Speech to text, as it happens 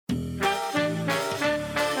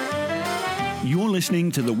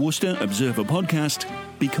listening to the Worcester Observer podcast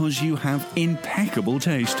because you have impeccable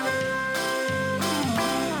taste.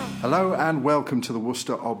 Hello and welcome to the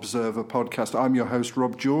Worcester Observer podcast. I'm your host,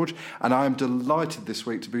 Rob George, and I am delighted this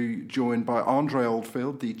week to be joined by Andre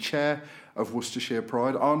Oldfield, the chair of Worcestershire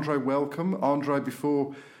Pride. Andre, welcome. Andre,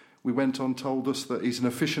 before we went on, told us that he's an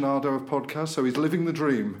aficionado of podcasts, so he's living the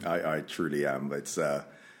dream. I truly am. It's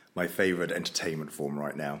my favourite entertainment form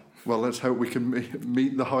right now. Well, let's hope we can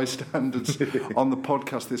meet the high standards on the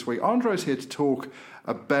podcast this week. Andre's here to talk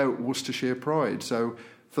about Worcestershire Pride. So,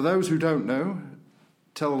 for those who don't know,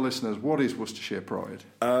 tell the listeners, what is Worcestershire Pride?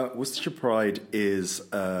 Worcestershire Pride is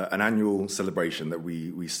an annual celebration that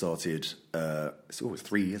we started, it's always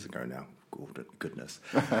 3 years ago now. Goodness.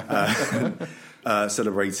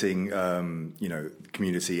 Celebrating,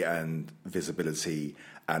 community and visibility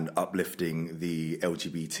and uplifting the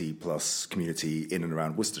LGBT plus community in and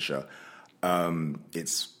around Worcestershire.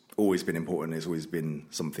 It's always been important. It's always been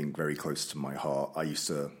something very close to my heart. I used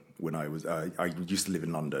to live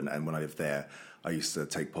in London, and when I lived there, I used to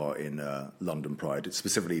take part in London Pride.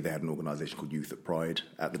 Specifically, they had an organisation called Youth at Pride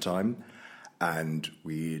at the time. And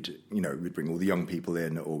we'd bring all the young people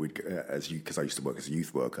in, or because I used to work as a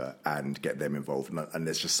youth worker, and get them involved. And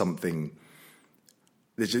there's just something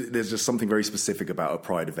very specific about a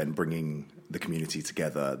Pride event bringing the community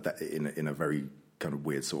together that in a very kind of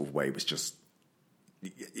weird sort of way.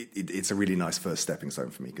 It's a really nice first stepping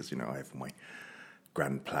stone for me, because I have all my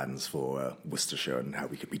grand plans for Worcestershire and how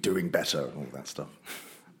we could be doing better and all that stuff.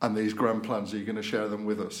 And these grand plans, are you going to share them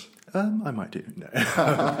with us? I might do. No.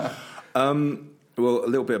 Well, a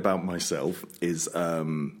little bit about myself is,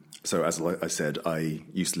 so as I said, I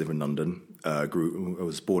used to live in London, I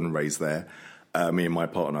was born and raised there. Me and my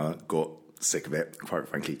partner got sick of it, quite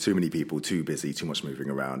frankly. Too many people, too busy, too much moving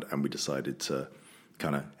around, and we decided to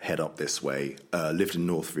kind of head up this way. Lived in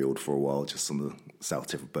Northfield for a while, just on the south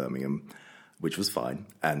tip of Birmingham, which was fine.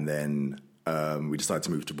 And then we decided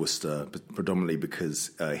to move to Worcester, predominantly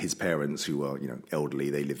because his parents, who are elderly,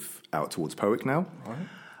 they live out towards Powick now. Right.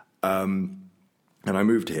 And I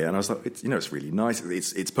moved here, and I was like, it's really nice.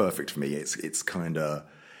 It's perfect for me. It's kind of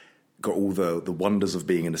got all the wonders of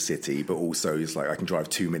being in a city, but also it's like I can drive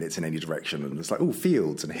 2 minutes in any direction, and it's like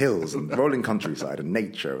fields and hills and rolling countryside and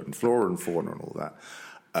nature and flora and fauna and all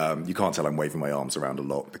that. You can't tell I'm waving my arms around a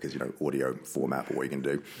lot because audio format, but what you can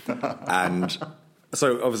do. And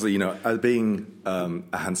so obviously, as being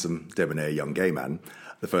a handsome, debonair young gay man,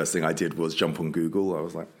 the first thing I did was jump on Google. I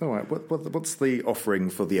was like, all right, what's the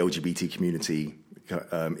offering for the LGBT community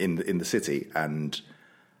in the city? And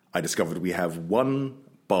I discovered we have one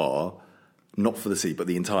bar, not for the city, but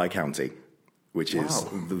the entire county, which is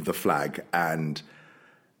the flag. And,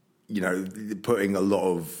 putting a lot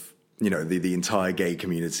of, the entire gay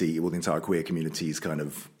community, or the entire queer community's kind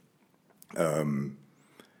of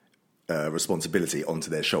responsibility onto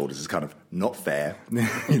their shoulders is kind of not fair,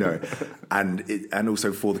 and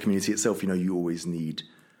also for the community itself, you always need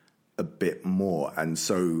a bit more. And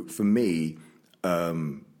so for me,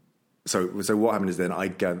 so what happened is then I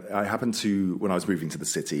happened to, when I was moving to the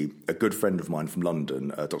city, a good friend of mine from London,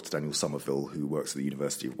 Dr. Daniel Somerville, who works at the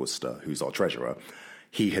University of Worcester, who's our treasurer,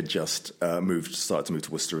 he had just started to move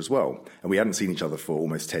to Worcester as well. And we hadn't seen each other for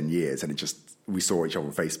almost 10 years, and we saw each other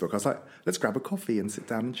on Facebook. I was like, let's grab a coffee and sit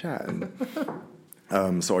down and chat.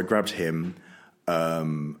 And so I grabbed him,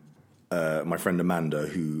 my friend Amanda,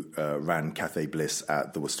 who ran Cafe Bliss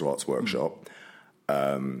at the Worcester Arts Workshop,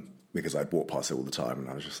 because I'd walk past it all the time,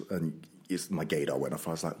 and my gaydar went off.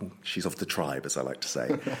 I was like, well, she's off the tribe, as I like to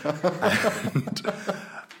say.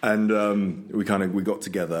 and we got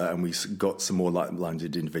together, and we got some more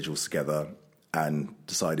like-minded individuals together, and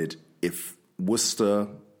decided if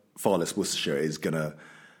Farless Worcestershire is going to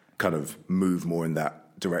kind of move more in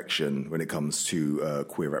that direction when it comes to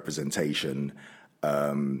queer representation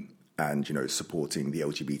and, supporting the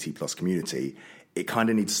LGBT plus community, it kind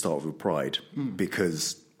of needs to start with Pride,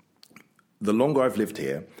 because the longer I've lived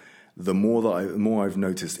here, the more I've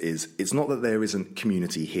noticed is it's not that there isn't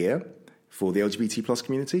community here for the LGBT plus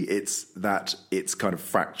community, it's that it's kind of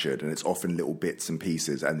fractured, and it's often little bits and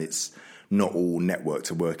pieces, and it's not all networked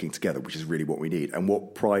and working together, which is really what we need. And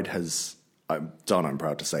what Pride has done, I'm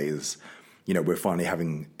proud to say, is, we're finally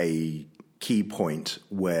having a key point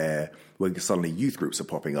where suddenly youth groups are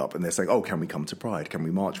popping up, and they're saying, oh, can we come to Pride? Can we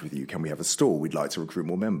march with you? Can we have a stall? We'd like to recruit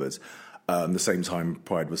more members. The same time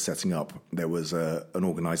Pride was setting up, there was an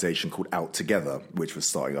organisation called Out Together, which was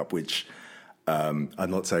starting up, which I'm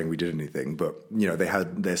not saying we did anything, but, they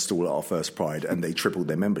had their stall at our first Pride, and they tripled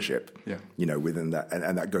their membership, within that.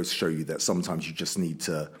 And that goes to show you that sometimes you just need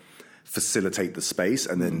to facilitate the space,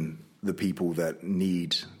 and then the people that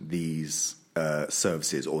need these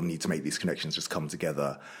services or need to make these connections just come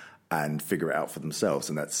together and figure it out for themselves.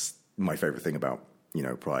 And that's my favourite thing about,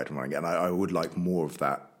 Pride and running. And I would like more of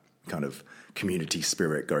that kind of community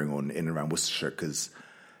spirit going on in and around Worcestershire, because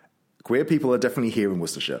queer people are definitely here in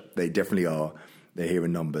Worcestershire. They definitely are. They're here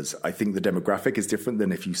in numbers. I think the demographic is different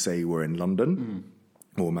than if you say we're in London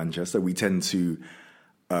or Manchester. We tend to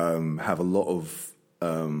have a lot of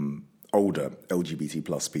older LGBT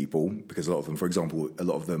plus people, because a lot of them, for example,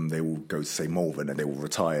 they will go to, say, Malvern, and they will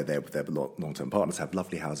retire there with their long-term partners, have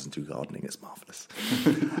lovely houses and do gardening. It's marvellous.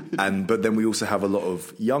 But then we also have a lot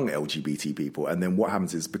of young LGBT people. And then what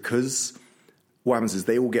happens is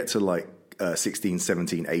they all get to like 16,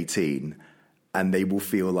 17, 18, and they will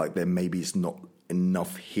feel like there maybe is not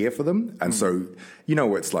enough here for them. And so,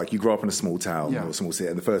 what it's like, you grow up in a small town or a small city,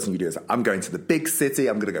 and the first thing you do is, I'm going to the big city,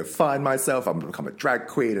 I'm going to go find myself, I'm going to become a drag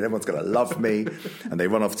queen, and everyone's going to love me. And they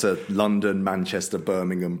run off to London, Manchester,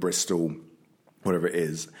 Birmingham, Bristol, whatever it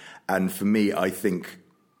is. And for me, I think,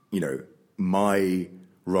 my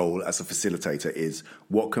role as a facilitator is,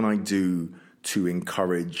 what can I do to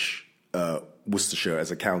encourage Worcestershire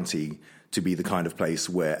as a county to be the kind of place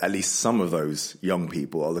where at least some of those young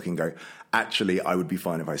people are looking and go, actually, I would be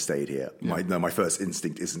fine if I stayed here. Yeah. My first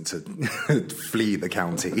instinct isn't to flee the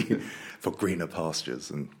county for greener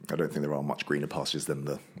pastures. And I don't think there are much greener pastures than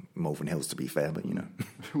the Malvern Hills, to be fair, but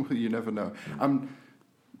Well, you never know.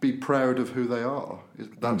 Be proud of who they are.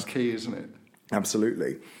 That's key, isn't it?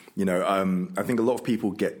 Absolutely. I think a lot of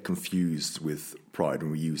people get confused with pride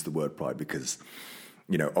when we use the word pride, because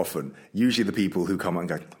usually the people who come out and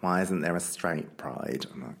go, why isn't there a straight pride?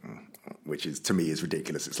 I'm like, which is, to me, is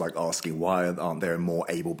ridiculous. It's like asking, why aren't there more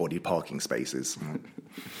able-bodied parking spaces?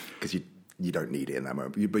 Because you don't need it in that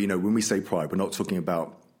moment. But, when we say pride, we're not talking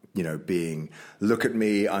about, being, look at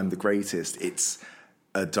me, I'm the greatest. It's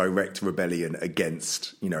a direct rebellion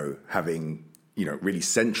against, having, really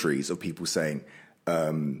centuries of people saying,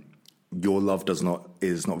 your love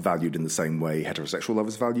is not valued in the same way heterosexual love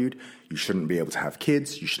is valued. You shouldn't be able to have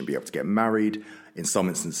kids. You shouldn't be able to get married. In some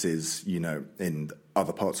instances, in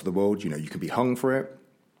other parts of the world, you can be hung for it.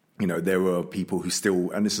 There are people who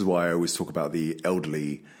still, and this is why I always talk about the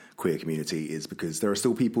elderly queer community, is because there are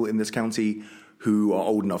still people in this county who are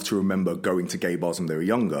old enough to remember going to gay bars when they were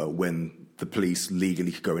younger, when the police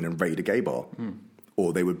legally could go in and raid a gay bar.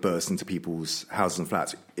 Or they would burst into people's houses and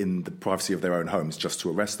flats in the privacy of their own homes just to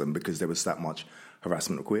arrest them, because there was that much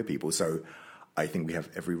harassment of queer people. So I think we have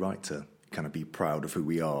every right to kind of be proud of who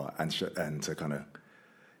we are and to kind of,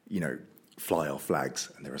 fly our flags.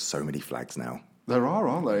 And there are so many flags now. There are,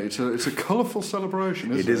 aren't there? It's a colourful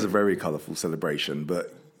celebration, isn't it? It is a very colourful celebration,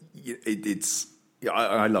 but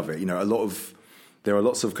I love it. There are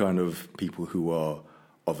lots of kind of people who are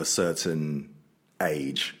of a certain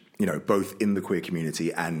age, both in the queer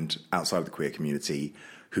community and outside of the queer community,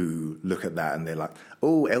 who look at that and they're like,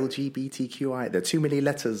 oh, LGBTQI, there are too many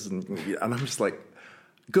letters. And I'm just like,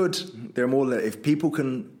 good. There are more. If people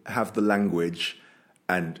can have the language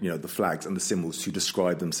and, the flags and the symbols to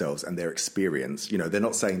describe themselves and their experience, they're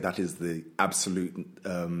not saying that is the absolute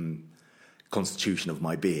constitution of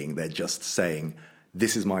my being. They're just saying,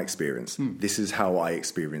 this is my experience. This is how I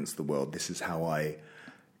experience the world. This is how I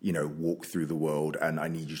walk through the world, and I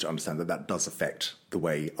need you to understand that does affect the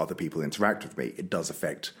way other people interact with me. It does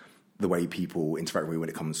affect the way people interact with me when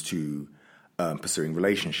it comes to pursuing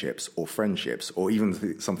relationships or friendships, or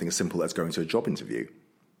even something as simple as going to a job interview.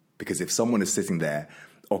 Because if someone is sitting there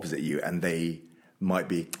opposite you and they might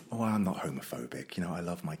be, oh, I'm not homophobic, I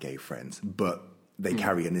love my gay friends, but they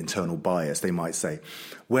carry an internal bias, they might say,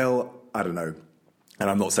 well, I don't know. And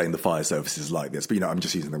I'm not saying the fire service is like this, but, I'm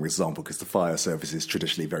just using them as an example because the fire service is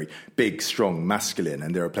traditionally very big, strong, masculine,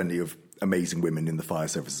 and there are plenty of amazing women in the fire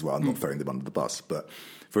service as well. I'm not throwing them under the bus. But,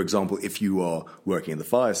 for example, if you are working in the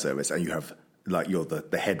fire service and you have, you're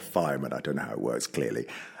the head fireman, I don't know how it works, clearly,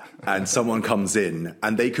 and someone comes in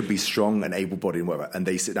and they could be strong and able-bodied and whatever, and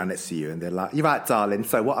they sit down next to you and they're like, you're right, darling,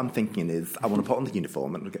 so what I'm thinking is I want to put on the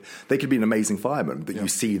uniform. And they could be an amazing fireman, but you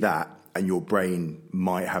see that and your brain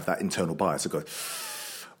might have that internal bias of go,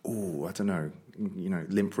 oh, I don't know,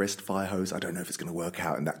 limp wrist, fire hose, I don't know if it's going to work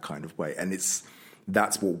out in that kind of way. And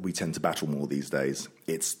that's what we tend to battle more these days.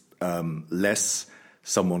 It's less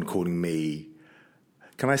someone calling me,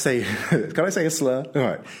 can I say a slur? All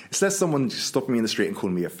right. It's less someone stopping me in the street and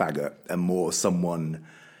calling me a faggot, and more someone,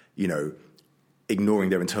 ignoring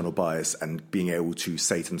their internal bias and being able to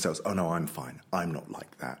say to themselves, oh no, I'm fine, I'm not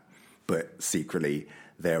like that. But secretly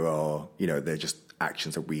there are, they're just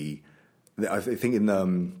actions that I think in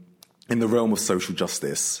the realm of social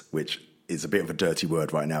justice, which is a bit of a dirty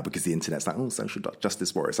word right now because the internet's like, oh, social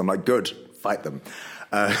justice warriors. I'm like, good, fight them.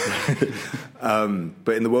 But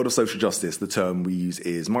in the world of social justice, the term we use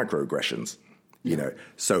is microaggressions. You know,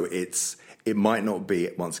 so it might not be,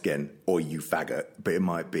 once again, or you faggot, but it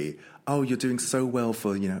might be, oh, you're doing so well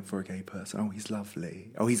for a gay person. Oh, he's lovely.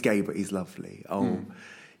 Oh, he's gay, but he's lovely. Oh,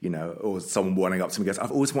 you know, or someone running up to me and goes,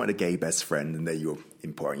 I've always wanted a gay best friend, and then you're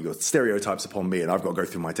importing your stereotypes upon me, and I've got to go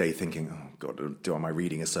through my day thinking, oh God, am I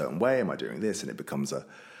reading a certain way? Am I doing this? And it becomes a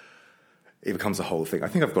whole thing. I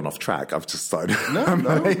think I've gone off track. I've just started.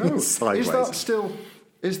 No. Sideways.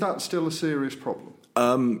 Is that still a serious problem?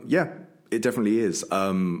 Yeah, it definitely is.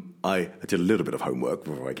 I did a little bit of homework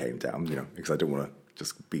before I came down, you know, because I don't want to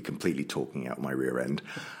just be completely talking out my rear end.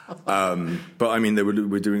 But I mean,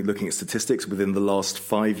 looking at statistics. Within the last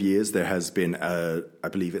 5 years, there has been, I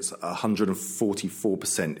believe it's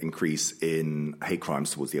 144% increase in hate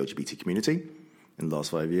crimes towards the LGBT community in the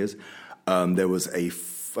last 5 years. There was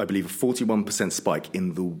I believe, a 41% spike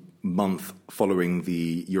in the month following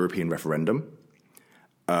the European referendum.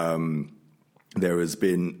 There has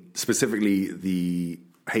been specifically the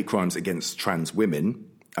hate crimes against trans women.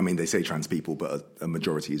 I mean, they say trans people, but a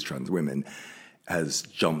majority is trans women, has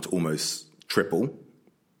jumped almost triple.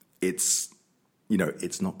 It's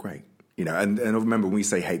not great. You know, and remember, when we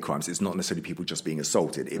say hate crimes, it's not necessarily people just being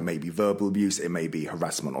assaulted. It may be verbal abuse. It may be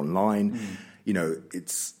harassment online. You know,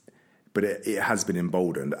 but it has been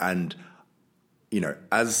emboldened. And, you know,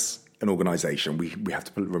 as an organisation, we have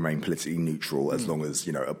to remain politically neutral as long as,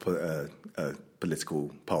 you know, a political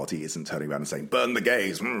party isn't turning around and saying, burn the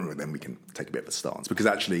gays, then we can take a bit of a stance. Because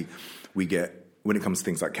actually when it comes to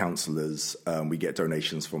things like councillors, we get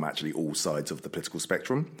donations from actually all sides of the political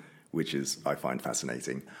spectrum, which I find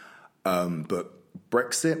fascinating. But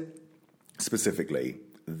Brexit specifically,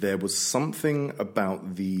 there was something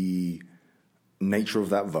about the nature of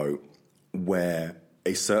that vote where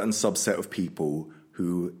a certain subset of people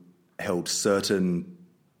who held certain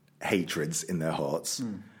hatreds in their hearts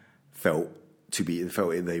felt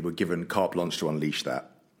they were given carte blanche to unleash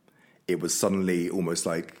that. It was suddenly almost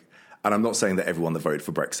like, and I'm not saying that everyone that voted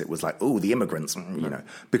for Brexit was like, oh, the immigrants, you know,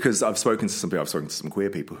 because I've spoken to some queer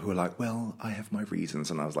people who are like, well, I have my reasons.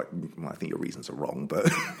 And I was like, well, I think your reasons are wrong, but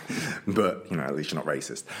you know, at least you're not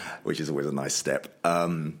racist, which is always a nice step.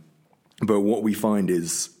 But what we find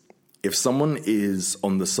is, if someone is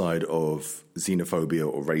on the side of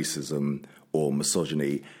xenophobia or racism or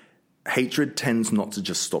misogyny, hatred tends not to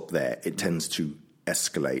just stop there. It tends to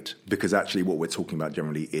escalate, because actually what we're talking about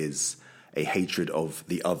generally is a hatred of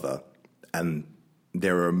the other. And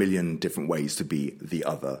there are a million different ways to be the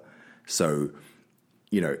other. So,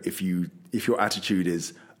 you know, if your attitude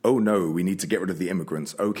is, oh no, we need to get rid of the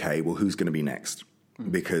immigrants, okay, well, who's going to be next?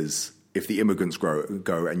 Because if the immigrants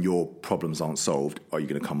go and your problems aren't solved, are you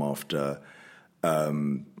going to come after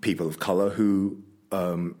people of colour who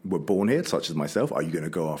were born here, such as myself? Are you going to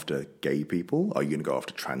go after gay people? Are you going to go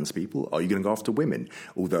after trans people? Are you going to go after women?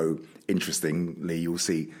 Although, interestingly, you'll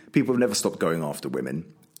see people have never stopped going after women.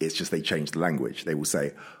 It's just they change the language. They will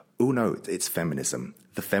say, oh no, it's feminism.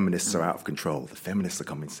 The feminists are out of control. The feminists are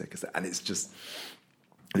coming sick. And it's just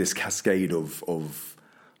this cascade of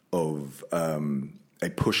a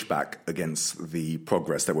pushback against the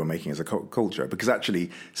progress that we're making as a culture. Because actually,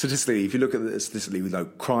 statistically, if you look at it statistically,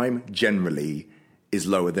 crime generally is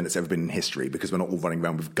lower than it's ever been in history, because we're not all running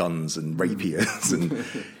around with guns and rapiers. And,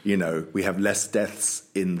 you know, we have less deaths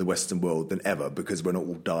in the Western world than ever, because we're not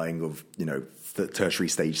all dying of, you know, tertiary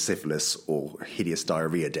stage syphilis or hideous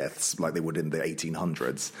diarrhea deaths like they would in the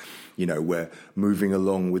 1800s. You know, we're moving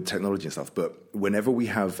along with technology and stuff. But whenever we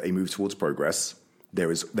have a move towards progress, there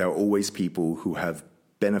are always people who have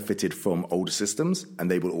benefited from older systems, and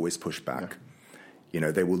they will always push back. Yeah. You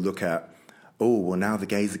know, they will look at, oh, well, now the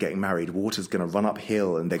gays are getting married, water's going to run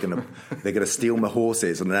uphill, and they're going to steal my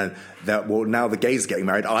horses, and then now the gays are getting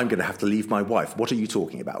married, I'm going to have to leave my wife. What are you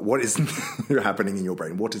talking about? What is happening in your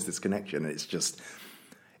brain? What is this connection? And it's just,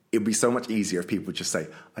 it'd be so much easier if people would just say,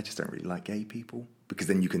 I just don't really like gay people, because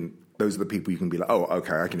then those are the people you can be like, oh,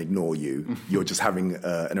 okay, I can ignore you. You're just having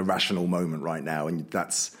an irrational moment right now, and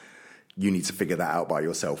you need to figure that out by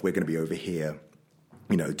yourself. We're going to be over here,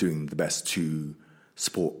 you know, doing the best to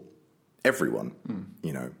support everyone,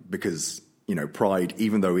 you know, because, you know, Pride,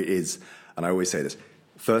 even though it is, and I always say this,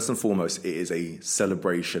 first and foremost, it is a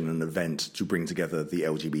celebration, an event to bring together the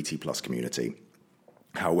LGBT plus community.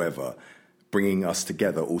 However, bringing us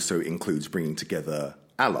together also includes bringing together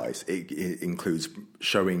allies. It includes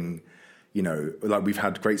showing, you know, like we've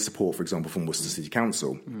had great support, for example, from Worcester City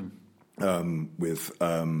Council with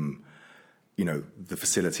the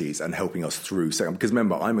facilities and helping us through. Because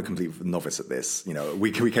remember, I'm a complete novice at this.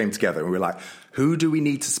 We came together and we were like, who do we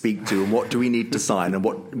need to speak to and what do we need to sign and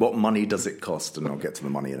what money does it cost? And I'll get to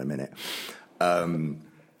the money in a minute.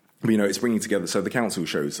 It's bringing together. So the council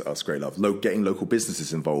shows us great love, getting local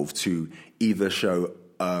businesses involved to either show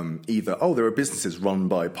there are businesses run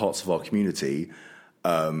by parts of our community,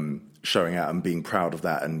 showing out and being proud of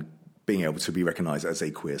that and being able to be recognised as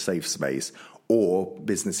a queer safe space, or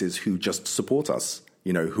businesses who just support us,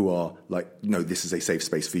 who are like, no, this is a safe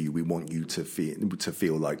space for you. We want you to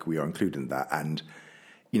feel like we are included in that. And,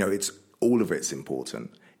 it's all of it's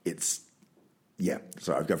important.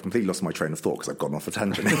 So I've completely lost my train of thought because I've gone off a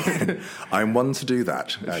tangent. I'm one to do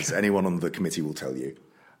that, as anyone on the committee will tell you.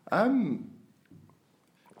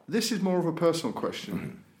 This is more of a personal question.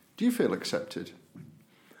 Mm-hmm. Do you feel accepted?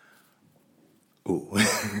 Ooh,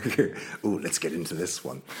 let's get into this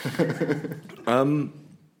one.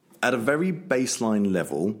 At a very baseline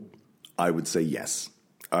level, I would say yes.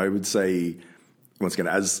 I would say, once again,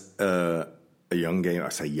 as a young gamer, I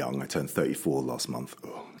say young, I turned 34 last month.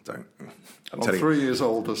 Oh, don't. I'm 3 years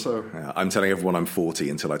older, so. I'm telling everyone I'm 40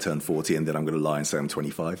 until I turn 40, and then I'm going to lie and say I'm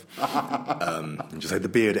 25. And just say the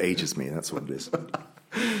beard ages me, that's what it is. But,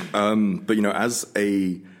 as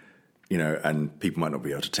a... and people might not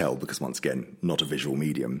be able to tell because, once again, not a visual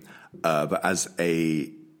medium. But as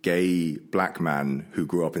a gay black man who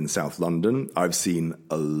grew up in South London, I've seen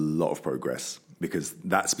a lot of progress because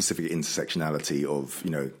that specific intersectionality of,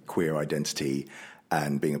 queer identity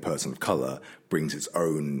and being a person of colour brings its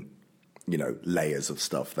own, layers of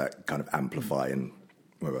stuff that kind of amplify and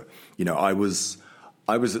whatever.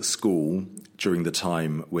 I was at school during the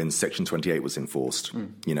time when Section 28 was enforced,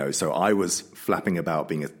 so I was flapping about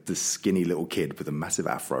being this skinny little kid with a massive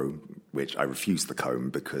afro, which I refused to comb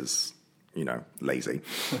because, lazy.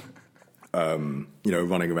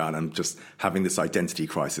 Running around and just having this identity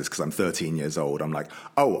crisis because I'm 13 years old. I'm like,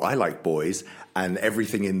 oh, I like boys, and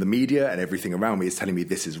everything in the media and everything around me is telling me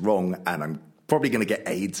this is wrong, and I'm probably going to get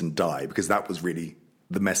AIDS and die, because that was really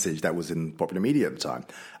the message that was in popular media at the time.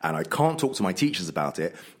 And I can't talk to my teachers about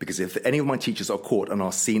it, because if any of my teachers are caught and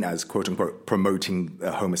are seen as, quote unquote, promoting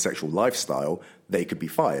a homosexual lifestyle, they could be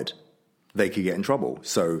fired. They could get in trouble.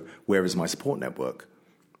 So where is my support network?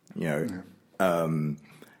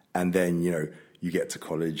 And then, you get to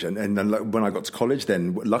college. And then when I got to college,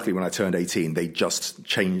 then luckily when I turned 18, they just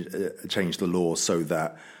changed the law so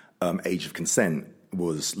that age of consent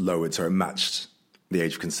was lowered, so it matched the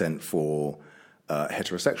age of consent for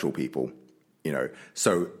heterosexual people,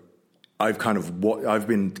 So I've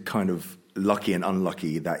been kind of lucky and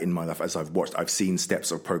unlucky that in my life, as I've seen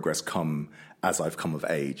steps of progress come as I've come of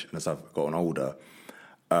age and as I've gotten older.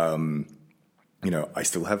 I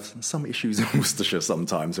still have some issues in Worcestershire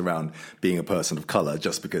sometimes around being a person of colour,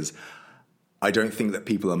 just because I don't think that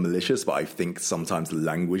people are malicious, but I think sometimes the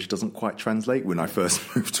language doesn't quite translate. When I first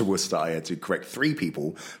moved to Worcester, I had to correct 3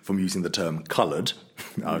 people from using the term coloured.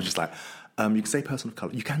 I was just like, you can say person of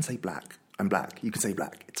colour. You can say black. I'm black. You can say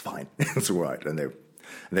black. It's fine. It's all right. And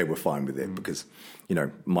they were fine with it because,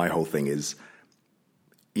 my whole thing is,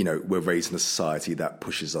 we're raised in a society that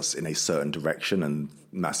pushes us in a certain direction, and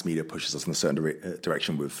mass media pushes us in a certain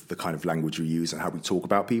direction with the kind of language we use and how we talk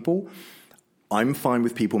about people. I'm fine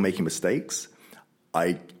with people making mistakes.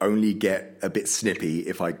 I only get a bit snippy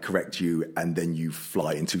if I correct you and then you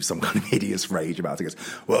fly into some kind of hideous rage about it. Goes,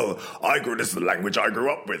 well, this is the language I grew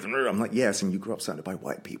up with. And I'm like, yes, and you grew up surrounded by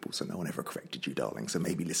white people, so no one ever corrected you, darling. So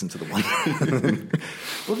maybe listen to the one.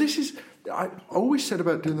 Well, I always said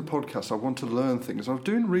about doing the podcast, I want to learn things. I was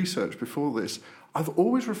doing research before this. I've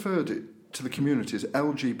always referred it to the community as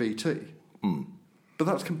LGBT. But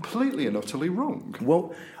that's completely and utterly wrong.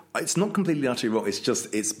 Well, it's not completely utterly wrong. It's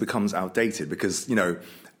just it becomes outdated because,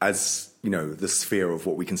 as, the sphere of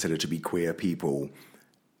what we consider to be queer people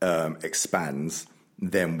expands,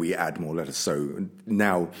 then we add more letters. So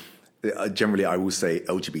now, generally, I will say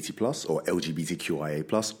LGBT plus or LGBTQIA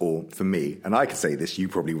plus, or for me, and I can say this, you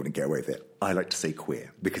probably wouldn't get away with it, I like to say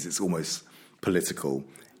queer because it's almost political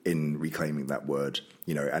in reclaiming that word,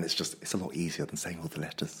 and it's a lot easier than saying all the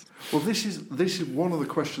letters. Well, this is one of the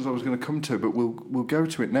questions I was going to come to, but we'll go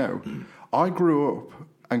to it now. I grew up,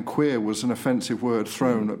 and queer was an offensive word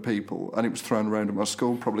thrown at people, and it was thrown around at my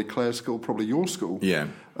school, probably Claire's school, probably your school,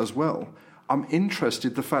 as well. I'm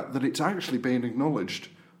interested the fact that it's actually being acknowledged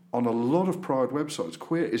on a lot of Pride websites.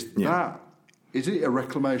 Queer is it a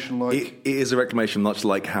reclamation like... It is a reclamation, much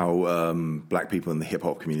like how black people in the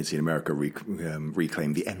hip-hop community in America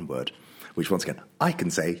reclaim the N-word, which, once again, I can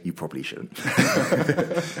say, you probably shouldn't.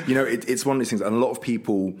 It's one of these things, and a lot of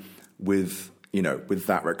people with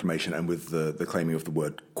that reclamation and with the claiming of the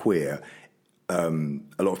word queer,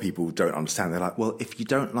 a lot of people don't understand. They're like, well, if you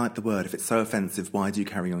don't like the word, if it's so offensive, why do you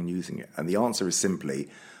carry on using it? And the answer is simply,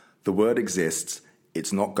 the word exists,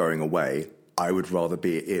 it's not going away. I would rather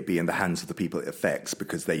it be in the hands of the people it affects,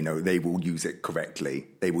 because they know they will use it correctly.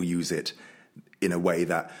 They will use it in a way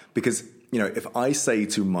that, because, if I say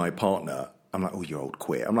to my partner, I'm like, oh, you're old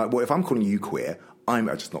queer. I'm like, well, if I'm calling you queer, I'm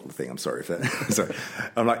just not the thing. I'm sorry for that. Sorry.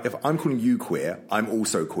 I'm like, if I'm calling you queer, I'm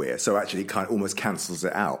also queer. So actually, it kind of almost cancels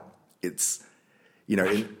it out. It's,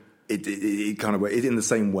 it kind of in the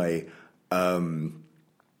same way. And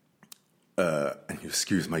you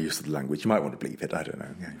excuse my use of the language. You might want to bleep it. I don't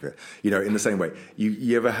know. Yeah, in the same way,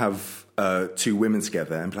 you ever have two women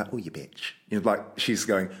together and be like, oh, you bitch. Like she's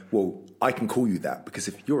going, well, I can call you that because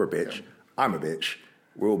if you're a bitch, I'm a bitch.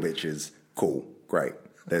 We're all bitches. Cool, great.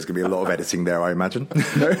 There's going to be a lot of editing there, I imagine.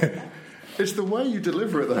 It's the way you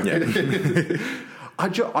deliver it, though. Yeah.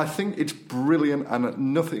 I think it's brilliant, and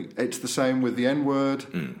it's the same with the N-word.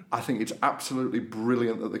 I think it's absolutely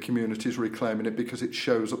brilliant that the community is reclaiming it, because it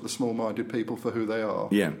shows up the small-minded people for who they are.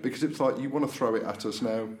 Yeah. Because it's like, you want to throw it at us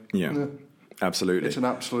now. Yeah, absolutely. It's an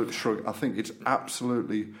absolute shrug. I think it's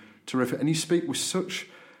absolutely terrific. And you speak with such,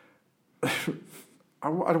 I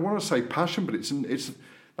don't want to say passion, but it's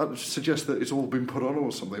that suggests that it's all been put on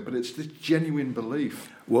or something, but it's the genuine belief.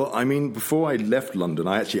 Well, I mean, before I left London,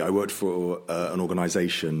 I worked for an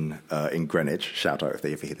organisation in Greenwich, shout out if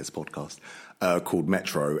they ever hear this podcast, called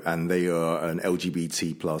Metro, and they are an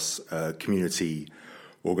LGBT plus community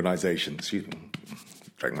organisation. Excuse me,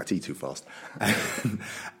 drank my tea too fast.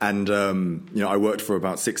 And I worked for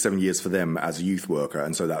about 6-7 years for them as a youth worker,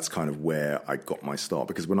 and so that's kind of where I got my start,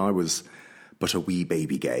 because when I was but a wee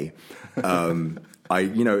baby gay,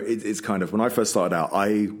 it's kind of, when I first started out,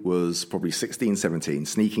 I was probably 16, 17,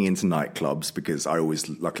 sneaking into nightclubs, because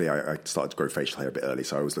luckily I started to grow facial hair a bit early,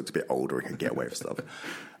 so I always looked a bit older and could get away with stuff.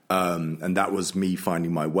 And that was me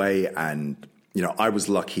finding my way, and, I was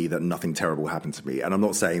lucky that nothing terrible happened to me. And I'm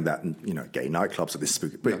not saying that, gay nightclubs are this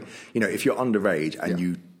spooky, but, if you're underage and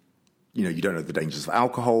you don't know the dangers of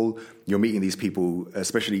alcohol, you're meeting these people,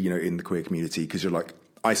 especially, in the queer community, because you're like,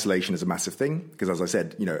 isolation is a massive thing, because as I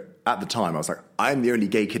said, at the time I was like, I'm the only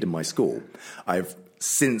gay kid in my school. I've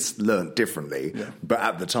since learnt differently, but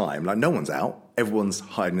at the time, like, no one's out. Everyone's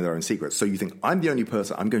hiding their own secrets. So you think, I'm the only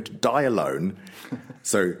person, I'm going to die alone.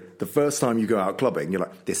 So the first time you go out clubbing, you're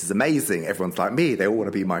like, this is amazing. Everyone's like me. They all want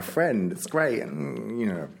to be my friend. It's great.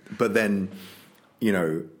 And, but then,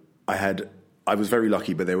 I was very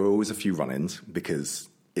lucky, but there were always a few run-ins, because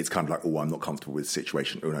it's kind of like, oh, I'm not comfortable with the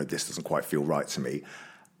situation. Oh, no, this doesn't quite feel right to me.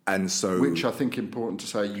 And so, which I think important to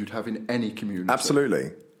say you'd have in any community. Absolutely.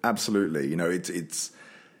 It's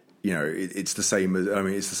the same as,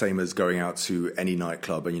 it's the same as going out to any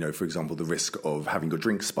nightclub and, for example, the risk of having your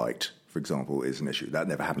drink spiked, for example, is an issue. That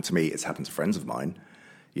never happened to me. It's happened to friends of mine,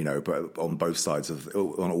 but on all sides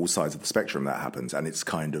of the spectrum that happens. And it's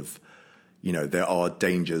kind of, there are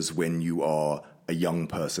dangers when you are a young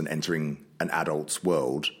person entering an adult's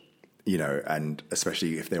world, and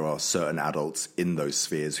especially if there are certain adults in those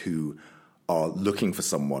spheres who are looking for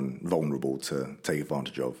someone vulnerable to take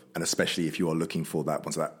advantage of, and especially if you are looking for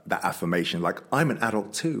that affirmation, like, I'm an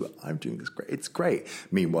adult too, I'm doing this great, it's great.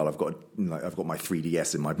 Meanwhile, I've got my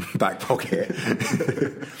 3DS in my back pocket.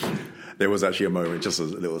 There was actually a moment, just a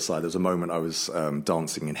little aside, there was a moment I was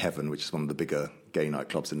dancing in Heaven, which is one of the bigger gay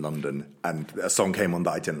nightclubs in London, and a song came on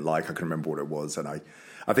that I didn't like. I can remember what it was, and I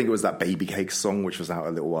think it was that Baby Cake song, which was out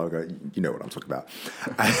a little while ago. You know what I'm talking about.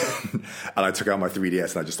 And I took out my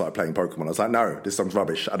 3DS and I just started playing Pokemon. I was like, no, this song's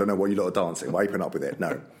rubbish. I don't know what you lot are dancing. Why are you putting up with it?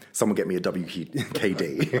 No. Someone get me a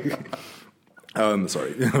WKD.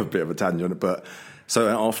 Sorry, a bit of a tangent. But so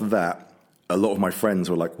after that, a lot of my friends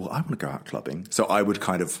were like, well, I want to go out clubbing. So I would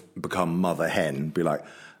kind of become mother hen, be like,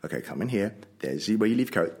 okay, come in here. There's where you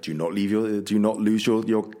leave your coat. Do not lose your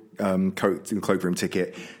coat and cloakroom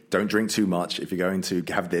ticket. Don't drink too much if you're going to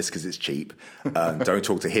have this because it's cheap. Don't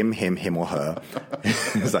talk to him or her.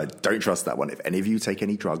 So don't trust that one. If any of you take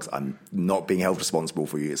any drugs, I'm not being held responsible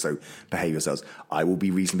for you. So behave yourselves. I will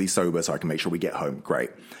be reasonably sober so I can make sure we get home. Great.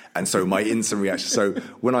 And so my instant reaction. So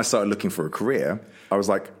when I started looking for a career, I was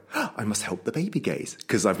like, I must help the baby gays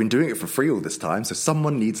because I've been doing it for free all this time. So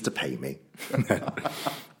someone needs to pay me.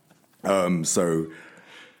 So,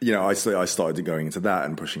 I started going into that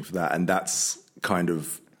and pushing for that. And that's kind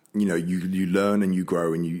of, you learn and you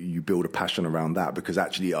grow and you build a passion around that because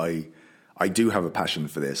actually I do have a passion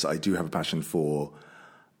for this. I do have a passion for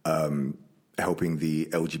helping the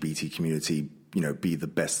LGBT community, be the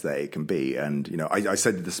best that it can be. And, I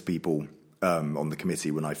said this to people on the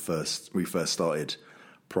committee when we first started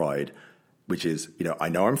Pride, which is, I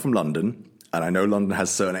know I'm from London And I know London has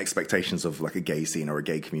certain expectations of like a gay scene or a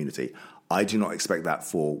gay community. I do not expect that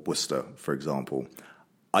for Worcester, for example.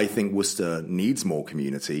 I think Worcester needs more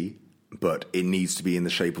community, but it needs to be in the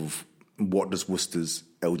shape of what does Worcester's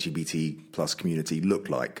LGBT plus community look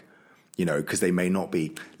like? You know, because they may not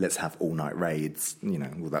be, let's have all night raids, you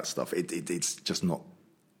know, all that stuff. It's just not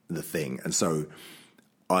the thing. And so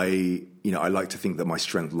I like to think that my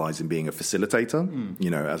strength lies in being a facilitator,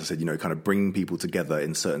 you know, as I said, you know, kind of bringing people together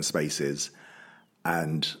in certain spaces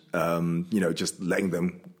and, you know, just letting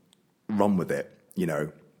them run with it. You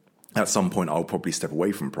know, at some point I'll probably step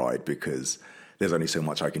away from Pride because there's only so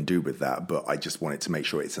much I can do with that, but I just wanted to make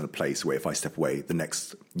sure it's in a place where if I step away, the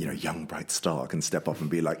next, you know, young bright star can step up and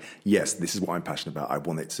be like, yes, this is what I'm passionate about. I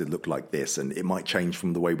want it to look like this, and it might change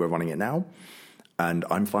from the way we're running it now, and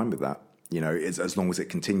I'm fine with that. You know, it's, as long as it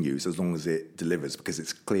continues, as long as it delivers, because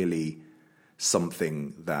it's clearly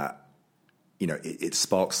something that, you know, it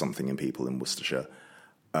sparks something in people in Worcestershire.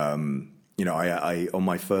 You know, I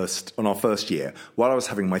on our first year, while I was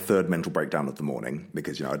having my third mental breakdown of the morning,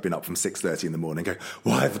 because, you know, I'd been up from 6:30 in the morning going,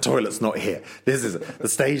 why are the toilets not here? This is the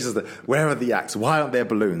stage is where are the acts? Why aren't there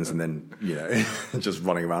balloons? And then, you know, just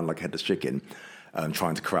running around like a headless chicken,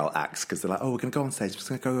 trying to corral acts because they're like, oh, we're going to go on stage. We're just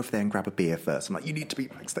going to go over there and grab a beer first. I'm like, you need to be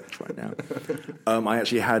backstage right now. I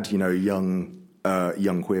actually had, you know, young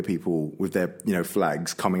queer people with their, you know,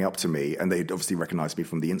 flags coming up to me, and they'd obviously recognised me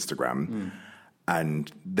from the Instagram.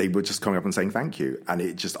 And they were just coming up and saying thank you. And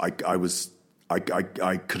it just, I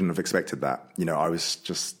couldn't have expected that. You know, I was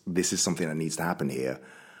just, this is something that needs to happen here.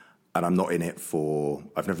 And I'm not in it for,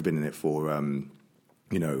 I've never been in it for,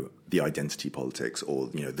 you know, the identity politics or,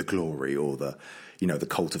 you know, the glory or the, you know, the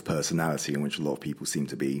cult of personality in which a lot of people seem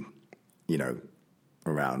to be, you know,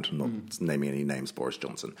 around. I'm not naming any names, Boris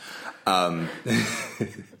Johnson.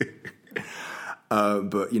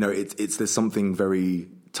 But, you know, there's something very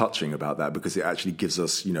touching about that, because it actually gives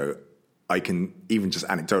us, you know, I can, even just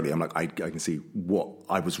anecdotally, I'm like, I can see what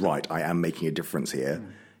I was right. I am making a difference here.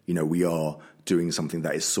 You know, we are doing something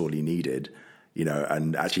that is sorely needed, you know,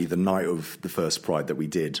 and actually the night of the first Pride that we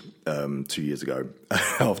did 2 years ago,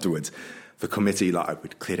 afterwards, the committee, like, I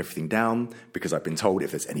would clear everything down because I've been told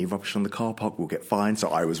if there's any rubbish on the car park, we'll get fined. So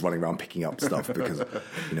I was running around picking up stuff because,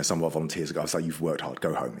 you know, some of our volunteers go, I was like, you've worked hard,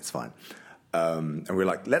 go home, it's fine. And we were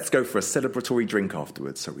like, let's go for a celebratory drink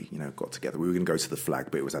afterwards. So we, you know, got together. We were going to go to the Flag,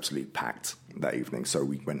 but it was absolutely packed that evening. So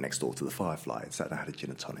we went next door to the Firefly and sat down, had a gin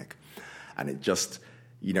and tonic. And it just,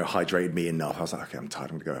 you know, hydrated me enough. I was like, okay, I'm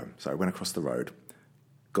tired, I'm going to go home. So I went across the road,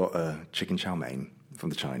 got a chicken chow mein from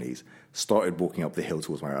the Chinese, started walking up the hill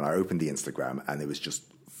towards my own. I opened the Instagram, and it was just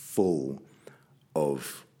full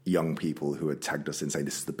of young people who had tagged us in saying,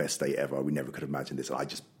 this is the best day ever. We never could have imagined this. And I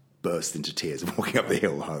just burst into tears walking up the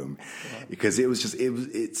hill home, because it was just,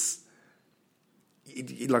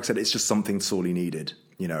 like I said, it's just something sorely needed,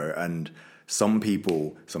 you know. And some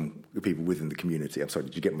people within the community, I'm sorry,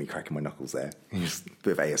 did you get me cracking my knuckles there? Just a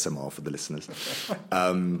bit of ASMR for the listeners.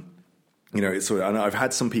 You know, it's sort of, and I've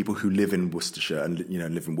had some people who live in Worcestershire and, you know,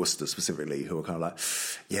 live in Worcester specifically, who are kind of like,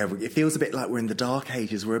 yeah, it feels a bit like we're in the dark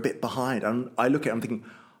ages, we're a bit behind. And I look at it, I'm thinking,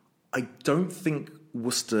 I don't think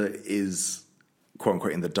Worcester is, quote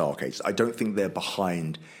unquote, in the dark ages. I don't think they're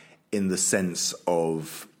behind in the sense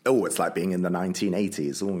of, oh, it's like being in the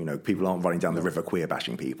 1980s, or, you know, people aren't running down the river queer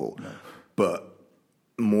bashing people. No. But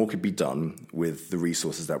more could be done with the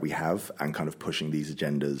resources that we have and kind of pushing these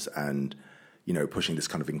agendas and, you know, pushing this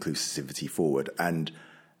kind of inclusivity forward. And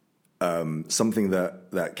something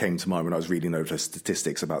that came to mind when I was reading those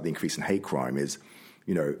statistics about the increase in hate crime is,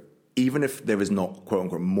 you know, even if there is not, quote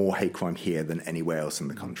unquote, more hate crime here than anywhere else in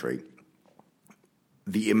the country,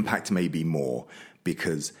 the impact may be more,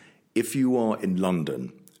 because if you are in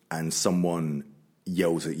London and someone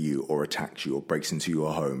yells at you or attacks you or breaks into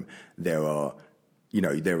your home, there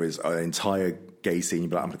is an entire gay scene. You'd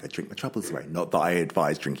be like, I'm going to go drink my troubles away. Not that I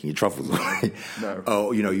advise drinking your troubles away. No.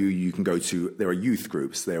 Oh, you know, you can go to, there are youth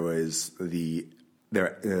groups. There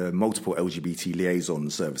are multiple LGBT liaison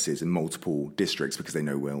services in multiple districts because they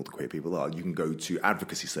know where all the queer people are. You can go to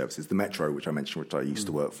advocacy services, the Metro, which I mentioned, which I used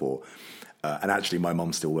to work for. And actually, my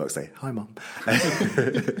mum still works there. Hi, Mum.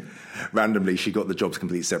 Randomly, she got the jobs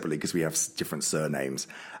completely separately because we have different surnames.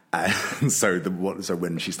 And so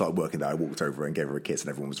when she started working there, I walked over and gave her a kiss, and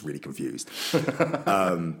everyone was really confused.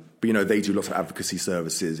 But, you know, they do lots of advocacy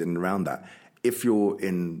services in and around that. If you're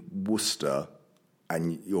in Worcester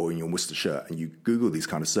and you're in your Worcestershire and you Google these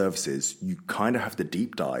kind of services, you kind of have to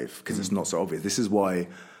deep dive because it's not so obvious. This is why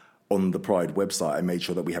on the Pride website, I made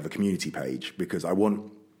sure that we have a community page, because I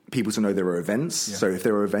want people to know there are events. Yeah. So if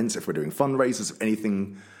there are events, if we're doing fundraisers, if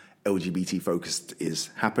anything LGBT focused is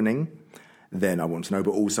happening, then I want to know.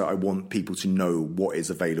 But also I want people to know what is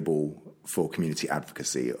available for community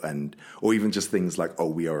advocacy, or even just things like,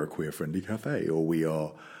 we are a queer-friendly cafe, or we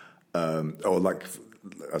are, or like,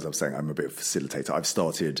 as I was saying, I'm a bit of a facilitator. I've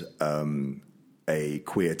started a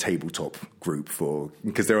queer tabletop group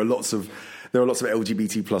because there are lots of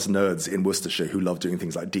LGBT plus nerds in Worcestershire who love doing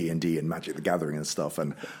things like D&D and Magic the Gathering and stuff.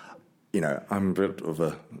 And, I'm a bit of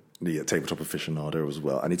a tabletop aficionado as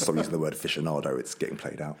well. I need to stop using the word aficionado. It's getting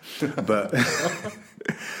played out. But,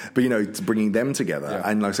 but bringing them together. Yeah.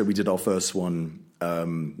 And like I said, we did our first one,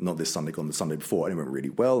 not this Sunday, on the Sunday before, and it went really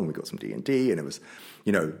well. And we got some D&D, and it was,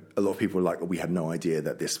 a lot of people were like, we had no idea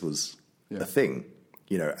that this was a thing,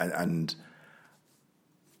 and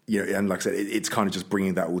like I said, it's kind of just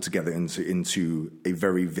bringing that all together into a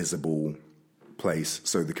very visible place,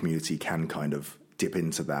 so the community can kind of dip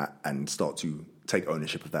into that and start to take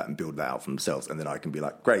ownership of that and build that out for themselves. And then I can be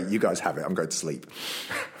like, great, you guys have it. I'm going to sleep.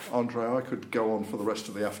 Andre, I could go on for the rest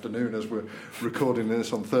of the afternoon as we're recording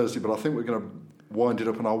this on Thursday, but I think we're going to wind it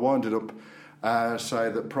up, and I'll wind it up.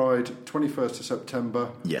 Say that Pride, 21st of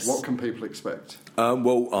September. Yes. What can people expect?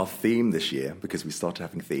 Well, our theme this year, because we started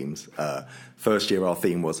having themes, first year our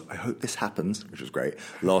theme was, I hope this happens, which was great.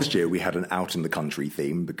 Last year we had an out in the country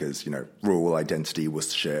theme because, rural identity,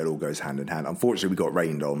 Worcestershire, it all goes hand in hand. Unfortunately, we got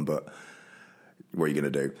rained on, but what are you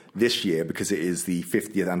going to do? This year, because it is the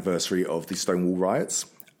 50th anniversary of the Stonewall riots,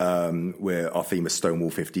 where our theme is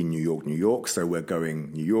Stonewall 50, New York, New York. So we're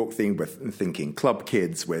going New York theme. We're thinking club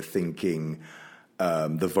kids. We're thinking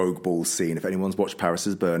the Vogue Ball scene. If anyone's watched Paris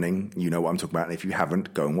is Burning, you know what I'm talking about. And if you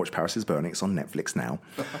haven't, go and watch Paris is Burning. It's on Netflix now.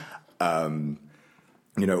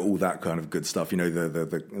 All that kind of good stuff.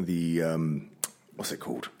 The what's it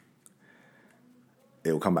called?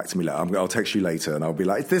 It'll come back to me later. I'll text you later, and I'll be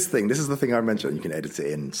like, "It's this thing. This is the thing I mentioned." You can edit it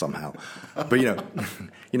in somehow. But we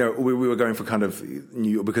were going for kind of New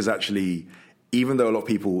York because actually, even though a lot of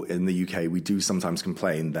people in the UK, we do sometimes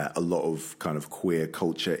complain that a lot of kind of queer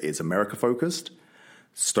culture is America focused.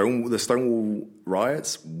 The Stonewall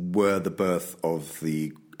riots were the birth of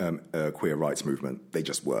the queer rights movement. They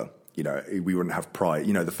just were. We wouldn't have Pride.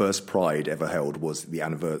 The first Pride ever held was in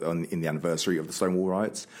the anniversary of the Stonewall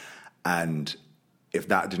riots, and if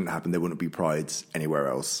that didn't happen, there wouldn't be prides anywhere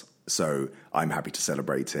else. So I'm happy to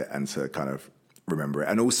celebrate it and to kind of remember it.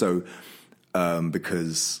 And also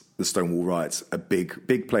because the Stonewall riots,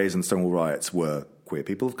 big players in the Stonewall riots were queer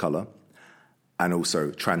people of colour and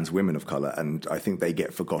also trans women of colour. And I think they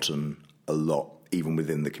get forgotten a lot, even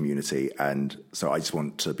within the community. And so I just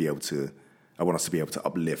want us to be able to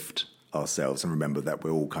uplift ourselves and remember that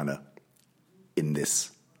we're all kind of in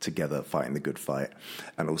this together, fighting the good fight.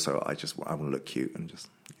 And also I want to look cute and just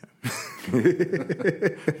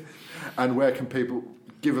And where can people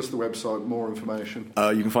give us the website, more information?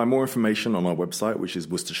 You can find more information on our website, which is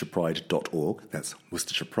worcestershire.pride.org. That's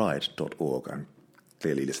worcestershire.pride.org. I'm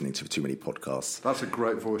clearly listening to too many podcasts. That's a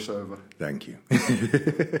great voiceover. Thank you.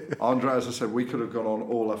 Andre, as I said, we could have gone on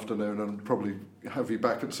all afternoon and probably have you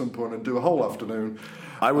back at some point and do a whole afternoon.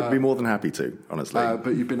 I would be more than happy to, honestly.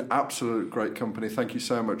 But you've been absolute great company. Thank you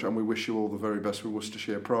so much, and we wish you all the very best with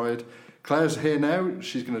Worcestershire Pride. Claire's here now.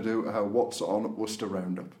 She's going to do her What's On Worcester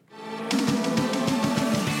Roundup.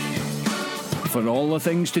 For all the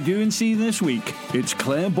things to do and see this week, it's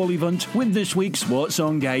Claire Bullivant with this week's What's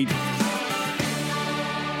On Guide.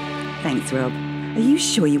 Thanks, Rob. Are you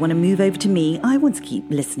sure you want to move over to me? I want to keep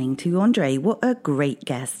listening to Andre. What a great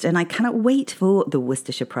guest. And I cannot wait for the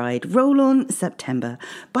Worcestershire Pride roll on September.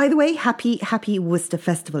 By the way, happy Worcester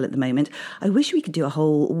Festival at the moment. I wish we could do a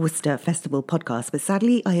whole Worcester Festival podcast, but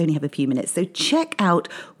sadly I only have a few minutes. So check out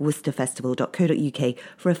worcesterfestival.co.uk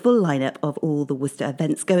for a full lineup of all the Worcester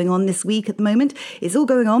events going on this week at the moment. It's all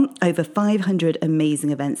going on. Over 500 amazing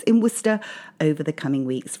events in Worcester over the coming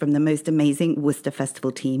weeks from the most amazing Worcester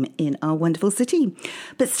Festival team in our wonderful city.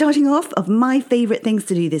 But starting off, of my favourite things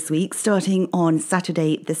to do this week, starting on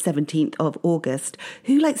Saturday the 17th of August,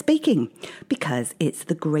 who likes baking? Because it's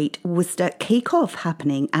the Great Worcester Cake Off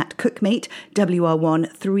happening at Cookmate.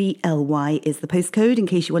 WR1 3LY is the postcode in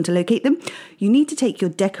case you want to locate them. You need to take your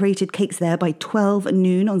decorated cakes there by 12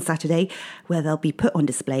 noon on Saturday, where they'll be put on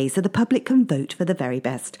display so the public can vote for the very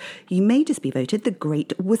best. You may just be voted the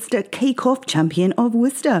Great Worcester Cake Off Champion of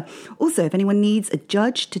Worcester. Also, if anyone needs a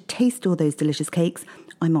judge to taste all those delicious cakes,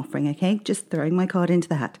 I'm offering, okay? Just throwing my card into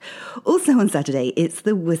the hat. Also on Saturday, it's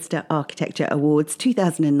the Worcester Architecture Awards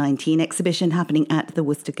 2019 exhibition happening at the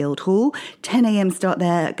Worcester Guildhall. 10 a.m. start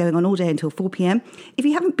there, going on all day until 4 p.m. If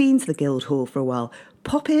you haven't been to the Guildhall for a while,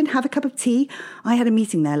 Pop in, have a cup of tea. I had a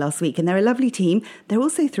meeting there last week and they're a lovely team. They're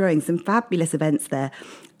also throwing some fabulous events there.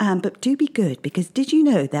 But do be good, because did you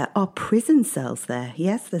know there are prison cells there?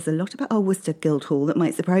 Yes, there's a lot about our Worcester Guildhall that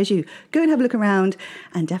might surprise you. Go and have a look around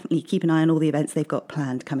and definitely keep an eye on all the events they've got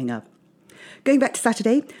planned coming up. Going back to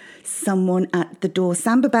Saturday, Someone at the Door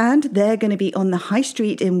Samba Band. They're going to be on the High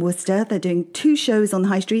Street in Worcester. They're doing 2 shows on the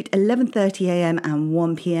High Street, 11:30am and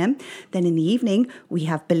 1pm. Then in the evening, we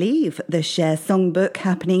have Believe, the Share Songbook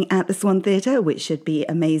happening at the Swan Theatre, which should be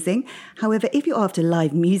amazing. However, if you're after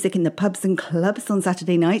live music in the pubs and clubs on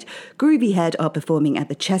Saturday night, Groovy Head are performing at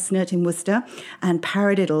the Chestnut in Worcester, and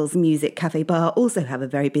Paradiddle's Music Cafe Bar also have a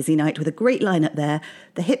very busy night with a great lineup there.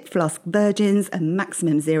 The Hip Flask Virgins and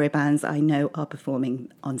Maximum Zero bands I know are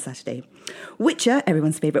performing on Saturday. Witcher,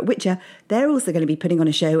 everyone's favourite Witcher, they're also going to be putting on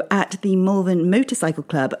a show at the Malvern Motorcycle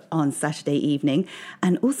Club on Saturday evening.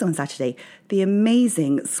 And also on Saturday, the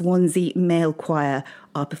amazing Swansea Male Choir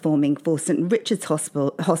are performing for St Richard's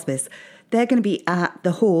Hospice. They're going to be at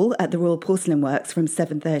the Hall at the Royal Porcelain Works from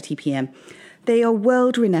 7:30pm. They are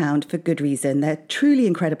world-renowned for good reason. They're truly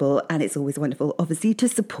incredible, and it's always wonderful, obviously, to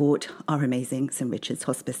support our amazing St Richard's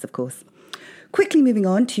Hospice, of course. Quickly moving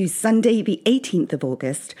on to Sunday, the 18th of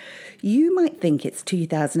August. You might think it's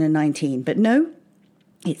 2019, but no,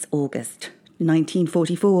 it's August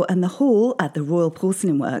 1944, and the Hall at the Royal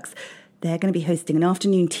Porcelain Works, they're going to be hosting an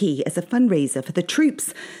afternoon tea as a fundraiser for the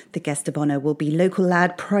troops. The guest of honour will be local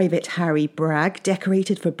lad Private Harry Bragg,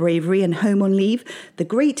 decorated for bravery and home on leave. The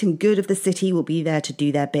great and good of the city will be there to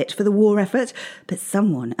do their bit for the war effort, but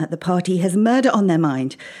someone at the party has murder on their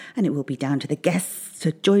mind, and it will be down to the guests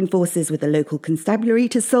to join forces with the local constabulary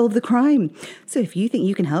to solve the crime. So if you think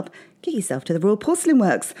you can help, get yourself to the Royal Porcelain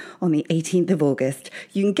Works on the 18th of August.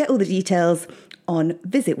 You can get all the details on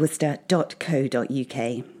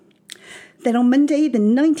visitworcester.co.uk. Then on Monday, the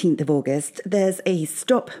 19th of August, there's a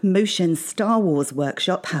stop-motion Star Wars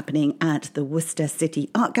workshop happening at the Worcester City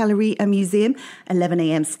Art Gallery and Museum.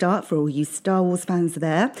 11am start for all you Star Wars fans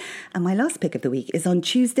there. And my last pick of the week is on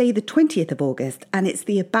Tuesday, the 20th of August, and it's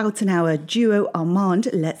the About an Hour duo Armand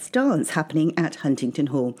Let's Dance happening at Huntington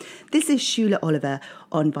Hall. This is Shula Oliver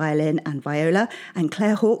on violin and viola, and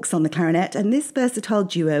Claire Hawkes on the clarinet, and this versatile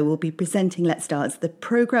duo will be presenting Let's Dance, the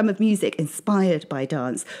programme of music inspired by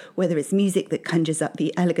dance, whether it's music that conjures up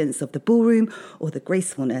the elegance of the ballroom, or the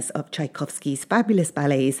gracefulness of Tchaikovsky's fabulous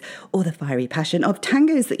ballets, or the fiery passion of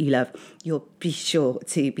tangos that you love. You'll be sure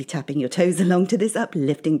to be tapping your toes along to this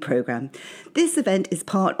uplifting programme. This event is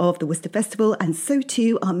part of the Worcester Festival, and so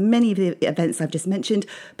too are many of the events I've just mentioned,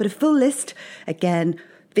 but a full list, again,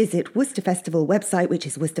 visit Worcester Festival website, which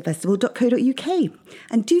is worcesterfestival.co.uk.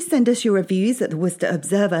 And do send us your reviews at the Worcester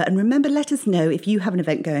Observer. And remember, let us know if you have an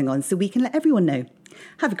event going on so we can let everyone know.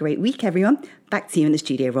 Have a great week, everyone. Back to you in the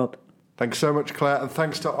studio, Rob. Thanks so much, Claire. And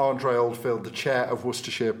thanks to Andre Oldfield, the chair of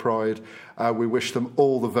Worcestershire Pride. We wish them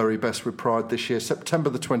all the very best with Pride this year. September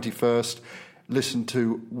the 21st. Listen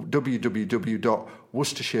to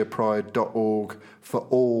www.worcestershire.pride.org for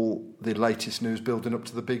all the latest news building up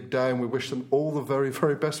to the big day, and we wish them all the very,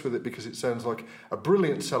 very best with it, because it sounds like a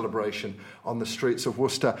brilliant celebration on the streets of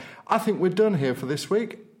Worcester. I think we're done here for this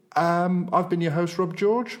week. I've been your host, Rob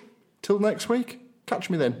George. Till next week, catch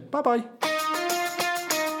me then. Bye-bye.